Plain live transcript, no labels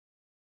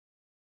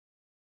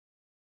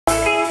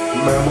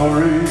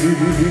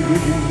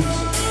Memories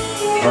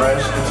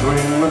pressed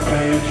between the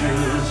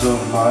pages of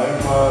my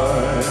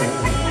mind.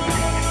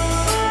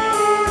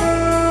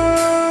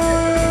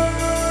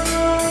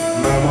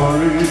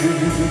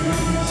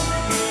 Memories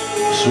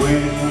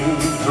sweeten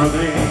through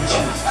the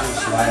ages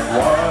just like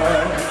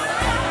wine.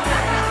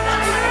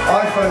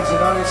 iPhones in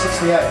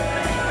 1968.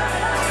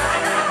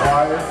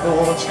 Quiet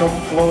thoughts come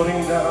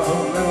floating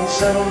down and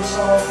settle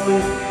softly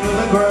to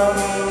the ground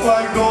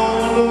like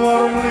gold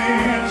autumn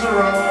leaves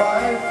around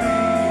my feet.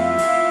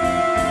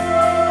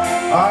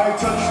 I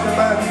touched them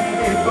and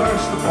they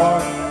burst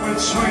apart with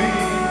sweet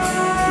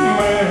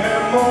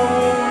memories.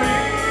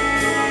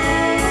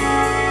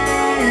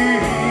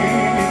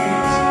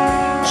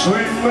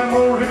 Sweet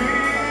memories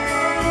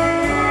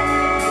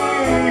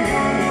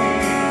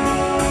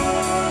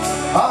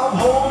of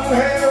holding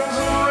hands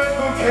and red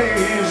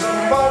bouquets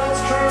and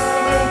bonnets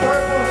trimmed in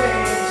purple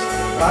haze,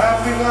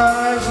 laughing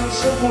eyes and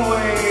simple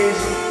ways,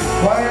 and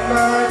quiet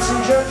nights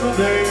and gentle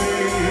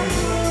days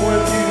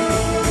with you.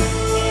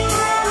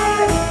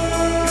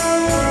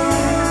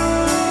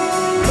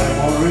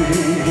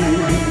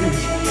 Memories,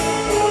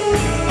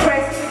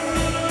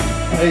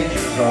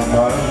 pages on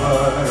my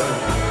mind.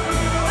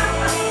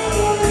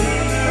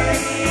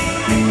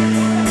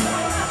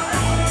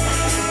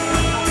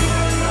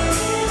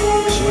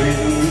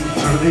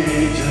 Through the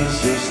ages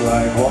just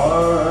like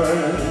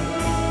wine.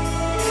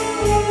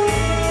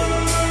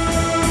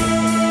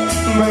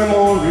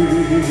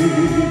 Memories,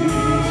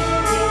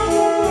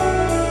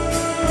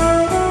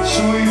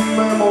 sweet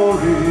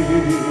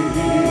memories,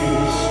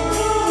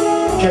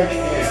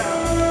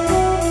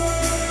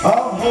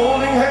 of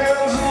holding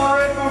hands and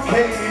red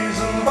bouquets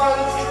and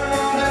bonnets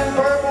trimmed in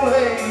purple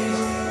haze,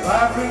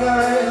 laughing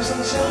eyes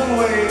and simple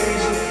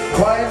ways, and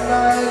quiet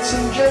nights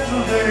and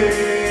gentle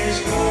days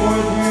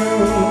with you.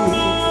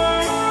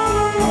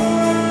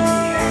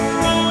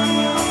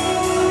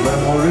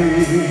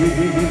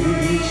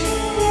 Memories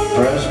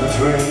pressed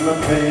between the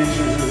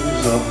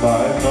pages of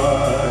my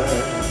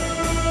mind.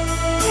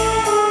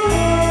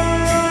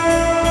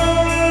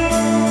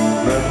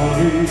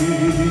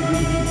 Memories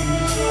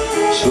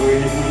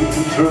sweet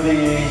through the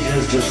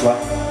ages just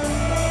like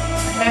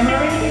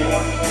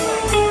memories.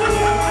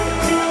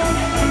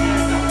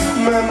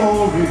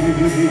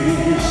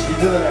 Memories. You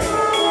do that.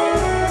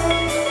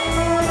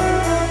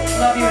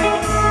 Love you.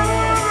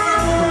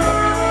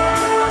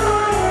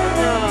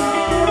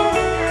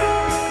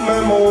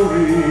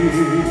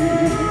 Memories,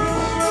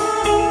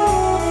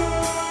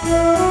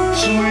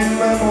 sweet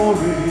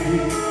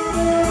memories.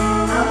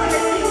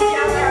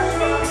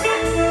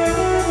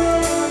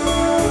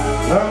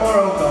 No more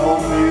alcohol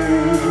for you.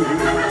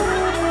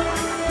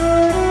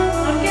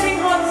 I'm getting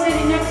hot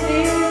sitting next to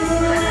you.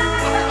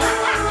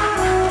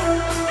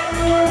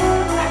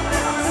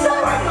 So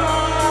am I.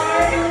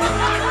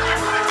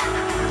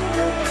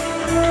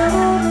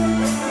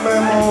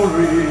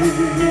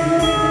 Memories.